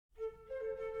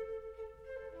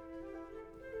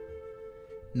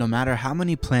No matter how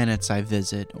many planets I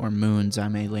visit or moons I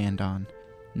may land on,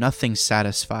 nothing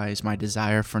satisfies my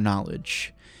desire for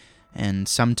knowledge. And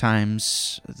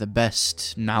sometimes the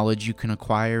best knowledge you can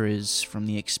acquire is from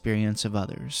the experience of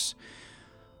others.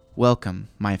 Welcome,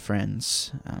 my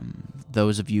friends,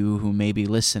 those of you who may be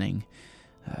listening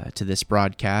to this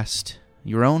broadcast,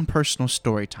 your own personal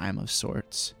story time of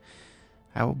sorts.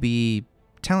 I will be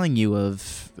telling you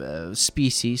of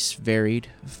species varied,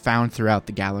 found throughout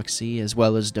the galaxy, as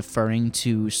well as deferring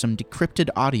to some decrypted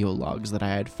audio logs that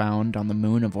I had found on the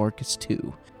moon of Orcus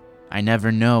II. I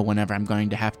never know whenever I'm going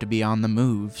to have to be on the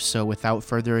move, so without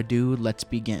further ado, let's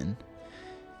begin.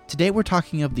 Today we're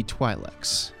talking of the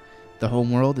Twi'leks. The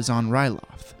homeworld is on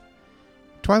Ryloth.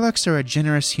 Twi'leks are a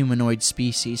generous humanoid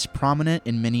species prominent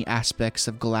in many aspects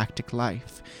of galactic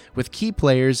life, with key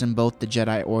players in both the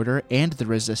Jedi Order and the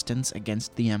Resistance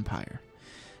against the Empire.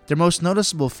 Their most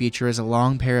noticeable feature is a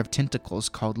long pair of tentacles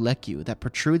called Lekku that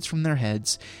protrudes from their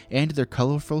heads and their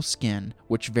colorful skin,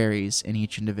 which varies in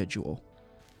each individual.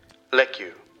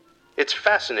 Lekku. It's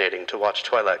fascinating to watch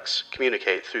Twi'leks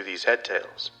communicate through these head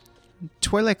tails.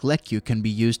 Twi'lek Lekku can be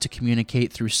used to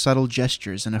communicate through subtle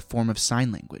gestures in a form of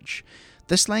sign language.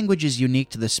 This language is unique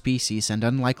to the species and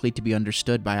unlikely to be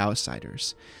understood by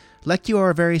outsiders. Lekku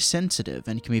are very sensitive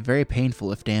and can be very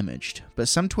painful if damaged, but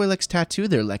some Twi'leks tattoo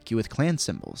their Lekku with clan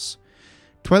symbols.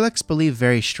 Twi'leks believe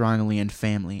very strongly in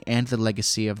family and the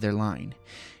legacy of their line.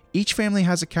 Each family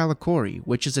has a Kalikori,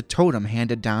 which is a totem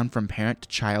handed down from parent to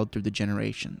child through the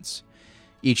generations.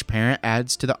 Each parent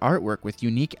adds to the artwork with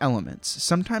unique elements,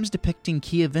 sometimes depicting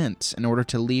key events in order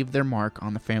to leave their mark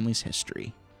on the family's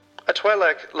history. A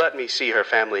Twi'lek let me see her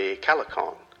family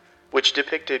Kalikon, which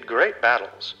depicted great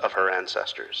battles of her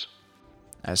ancestors.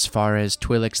 As far as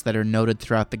Twi'leks that are noted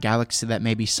throughout the galaxy that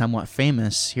may be somewhat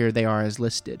famous, here they are as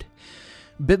listed.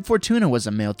 Bib Fortuna was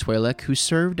a male Twi'lek who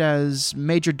served as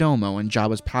Major Domo in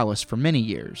Jabba's palace for many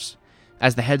years.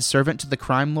 As the head servant to the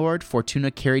Crime Lord, Fortuna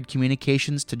carried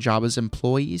communications to Jabba's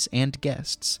employees and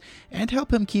guests, and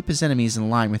helped him keep his enemies in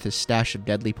line with his stash of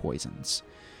deadly poisons.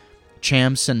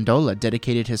 Cham Syndulla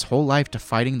dedicated his whole life to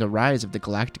fighting the rise of the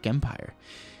Galactic Empire.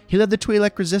 He led the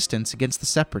Twi'lek resistance against the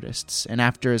Separatists, and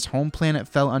after his home planet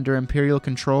fell under Imperial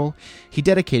control, he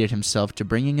dedicated himself to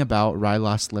bringing about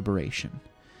Ryloth's liberation.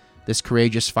 This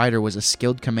courageous fighter was a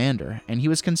skilled commander, and he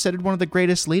was considered one of the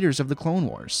greatest leaders of the Clone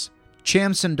Wars.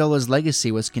 Cham Syndulla's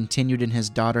legacy was continued in his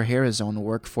daughter Hera's own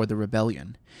work for the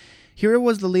rebellion. Hera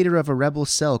was the leader of a rebel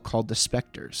cell called the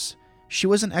Spectres. She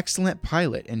was an excellent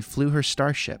pilot and flew her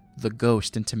starship, the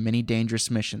Ghost, into many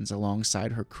dangerous missions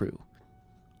alongside her crew.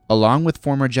 Along with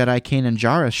former Jedi Kanan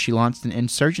Jarrus, she launched an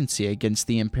insurgency against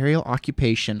the Imperial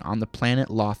occupation on the planet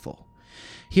Lothal.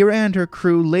 Hera and her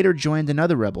crew later joined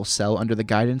another rebel cell under the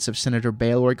guidance of Senator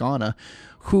Bail Organa,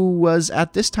 who was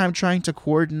at this time trying to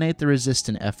coordinate the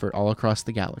resistance effort all across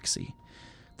the galaxy.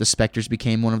 The Spectres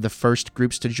became one of the first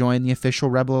groups to join the official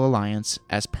Rebel Alliance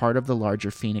as part of the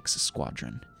larger Phoenix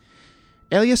Squadron.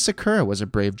 Aayla Secura was a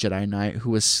brave Jedi Knight who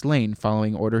was slain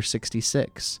following Order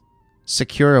 66.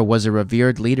 Secura was a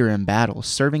revered leader in battle,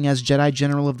 serving as Jedi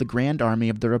General of the Grand Army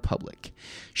of the Republic.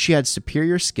 She had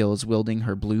superior skills wielding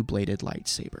her blue-bladed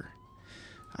lightsaber.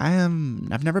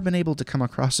 I've never been able to come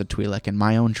across a Twi'lek in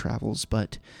my own travels,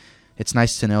 but it's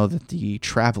nice to know that the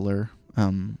Traveler,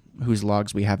 whose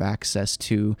logs we have access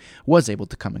to, was able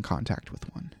to come in contact with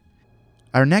one.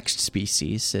 Our next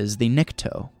species is the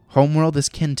Nikto. Homeworld is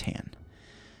Kintan.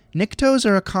 Niktos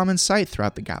are a common sight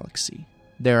throughout the galaxy.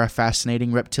 They are a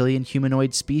fascinating reptilian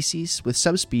humanoid species with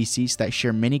subspecies that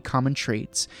share many common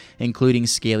traits, including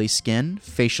scaly skin,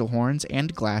 facial horns,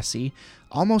 and glassy,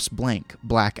 almost blank,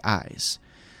 black eyes.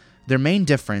 Their main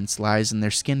difference lies in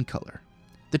their skin color.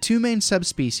 The two main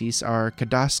subspecies are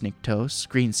Kadas Niktos,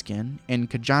 green skin, and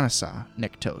Kajanasa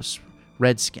Niktos,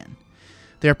 red skin.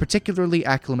 They are particularly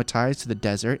acclimatized to the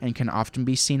desert and can often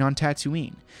be seen on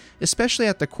Tatooine, especially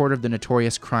at the court of the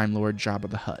notorious crime lord Jabba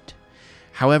the Hutt.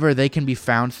 However, they can be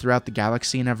found throughout the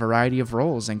galaxy in a variety of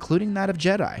roles, including that of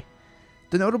Jedi.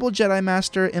 The notable Jedi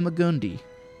Master Imagundi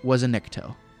was a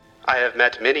Nikto. I have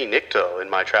met many Nikto in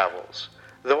my travels,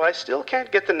 though I still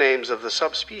can't get the names of the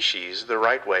subspecies the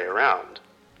right way around.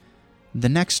 The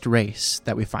next race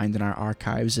that we find in our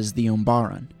archives is the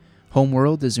Umbaran.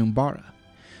 Homeworld is Umbara.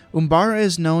 Umbara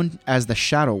is known as the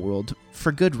Shadow World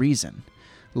for good reason.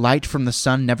 Light from the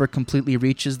sun never completely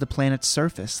reaches the planet's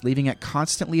surface, leaving it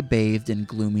constantly bathed in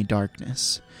gloomy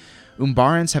darkness.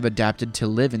 Umbarans have adapted to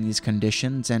live in these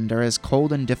conditions and are as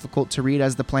cold and difficult to read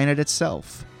as the planet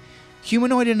itself.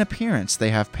 Humanoid in appearance, they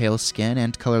have pale skin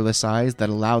and colorless eyes that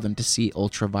allow them to see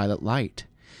ultraviolet light.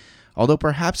 Although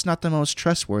perhaps not the most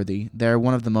trustworthy, they are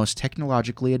one of the most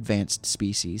technologically advanced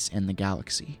species in the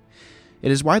galaxy.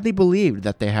 It is widely believed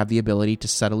that they have the ability to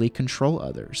subtly control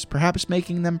others, perhaps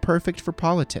making them perfect for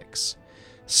politics.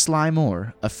 Sly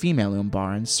Moore, a female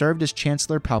Umbaran, served as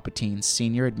Chancellor Palpatine's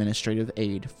senior administrative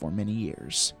aide for many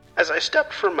years. As I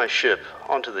stepped from my ship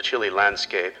onto the chilly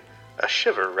landscape, a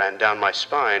shiver ran down my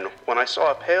spine when I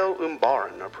saw a pale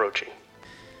Umbaran approaching.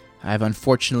 I've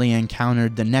unfortunately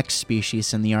encountered the next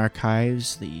species in the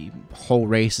archives. The whole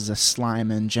race is a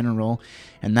slime in general,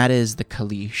 and that is the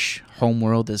Kaleesh.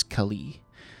 Homeworld is Kali.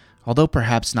 Although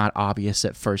perhaps not obvious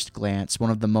at first glance, one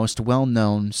of the most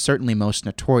well-known, certainly most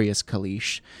notorious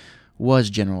Kaleesh was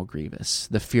General Grievous,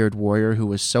 the feared warrior who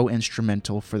was so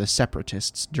instrumental for the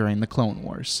Separatists during the Clone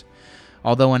Wars.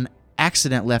 Although an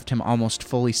accident left him almost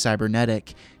fully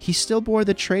cybernetic, he still bore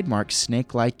the trademark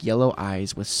snake-like yellow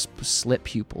eyes with slit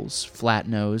pupils, flat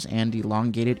nose, and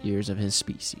elongated ears of his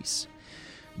species.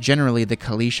 Generally, the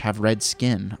Kaleesh have red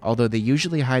skin, although they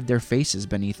usually hide their faces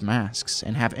beneath masks,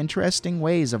 and have interesting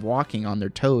ways of walking on their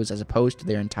toes as opposed to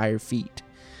their entire feet.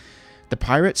 The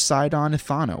pirate Sidon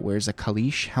Ithana wears a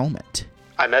Kaleesh helmet.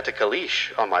 I met a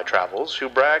Kaleesh on my travels who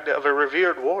bragged of a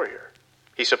revered warrior.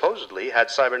 He supposedly had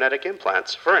cybernetic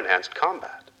implants for enhanced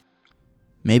combat.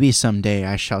 Maybe someday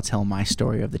I shall tell my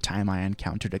story of the time I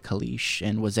encountered a Kaleesh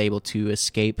and was able to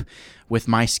escape with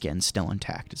my skin still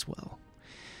intact as well.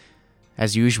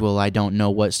 As usual, I don't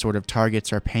know what sort of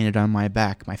targets are painted on my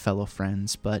back, my fellow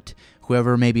friends, but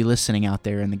whoever may be listening out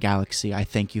there in the galaxy, I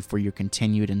thank you for your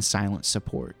continued and silent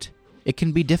support. It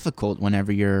can be difficult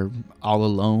whenever you're all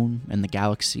alone in the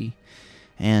galaxy,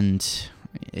 and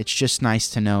it's just nice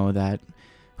to know that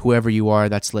whoever you are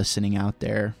that's listening out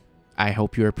there, I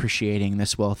hope you're appreciating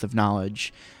this wealth of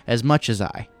knowledge as much as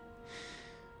I.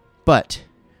 But,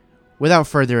 without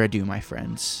further ado, my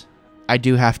friends, I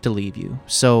do have to leave you.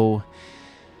 So,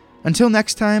 until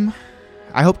next time,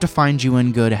 I hope to find you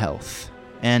in good health.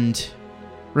 And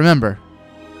remember,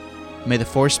 may the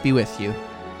Force be with you.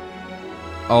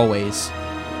 Always.